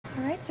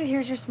right, so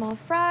here's your small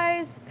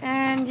fries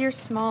and your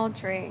small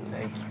drink.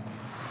 Thank you.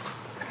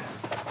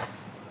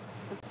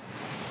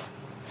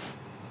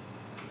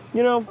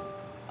 You know,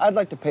 I'd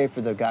like to pay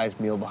for the guy's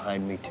meal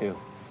behind me, too.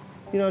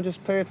 You know,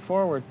 just pay it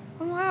forward.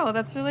 Oh, wow,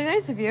 that's really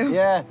nice of you.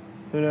 Yeah,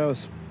 who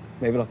knows?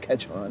 Maybe it'll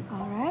catch on.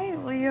 All right,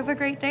 well, you have a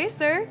great day,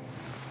 sir.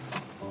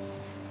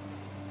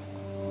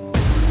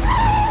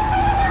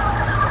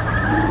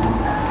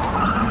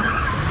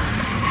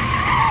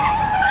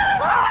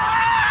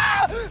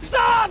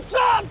 Stop!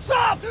 Stop!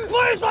 Stop!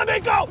 Please let me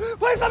go!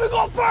 Please let me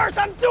go first!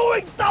 I'm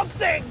doing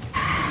something!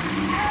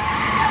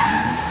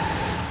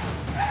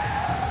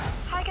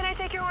 Hi, can I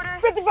take your order?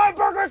 55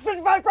 burgers,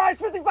 55 fries,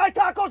 55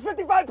 tacos,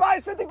 55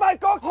 pies, 55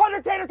 cokes,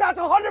 100 tater tots,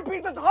 100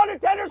 pizzas,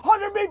 100 tenders,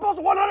 100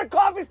 meatballs, 100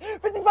 coffees,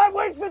 55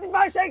 wings,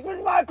 55 shakes,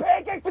 55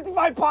 pancakes,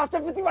 55 pasta,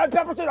 55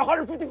 peppers, and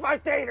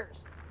 155 taters.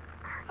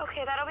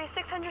 Okay, that'll be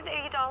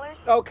 $680.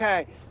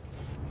 Okay.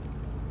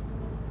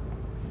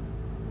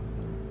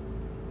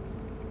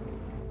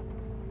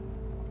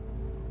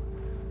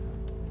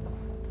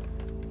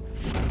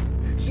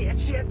 Shit,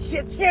 shit,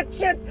 shit, shit,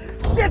 shit,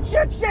 shit,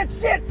 shit, shit,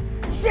 shit.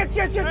 Shit,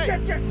 shit, shit,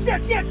 shit, shit, shit,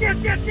 shit,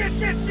 shit, shit, shit,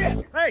 shit,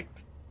 shit. Hey,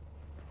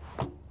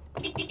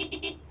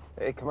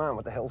 Hey, come on,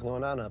 what the hell's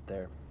going on up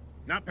there?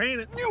 not paying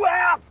it. You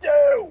have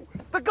to!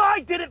 The guy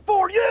did it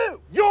for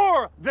you!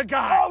 You're the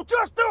guy. Oh,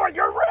 just do it,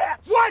 you're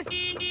rich! What?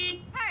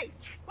 Hey,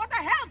 what the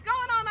hell's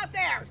going on up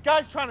there? This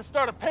guy's trying to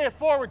start a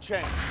pay-it-forward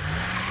chain.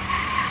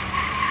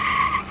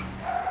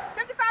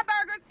 55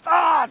 burgers.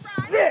 Ah, 55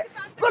 fries, shit!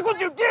 55 Look what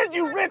you did,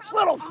 you rich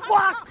little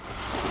fuck!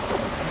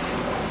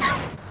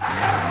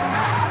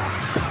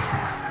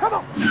 Come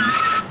on!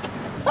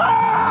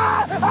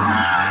 Ah!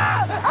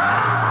 Ah!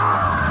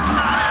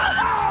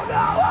 Ah! Oh,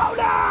 no! Oh,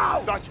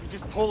 no! Thought you could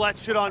just pull that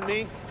shit on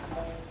me?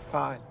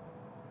 Fine.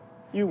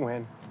 You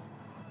win.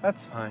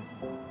 That's fine.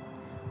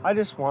 I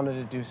just wanted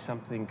to do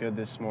something good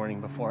this morning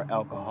before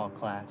alcohol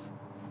class.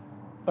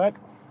 But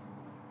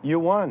you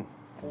won.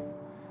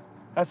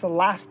 That's the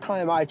last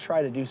time I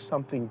try to do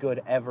something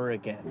good ever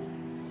again.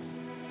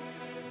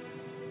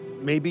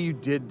 Maybe you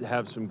did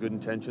have some good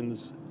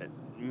intentions.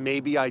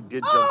 Maybe I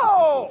did jump to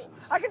Oh!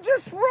 conclusions. I can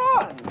just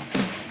run!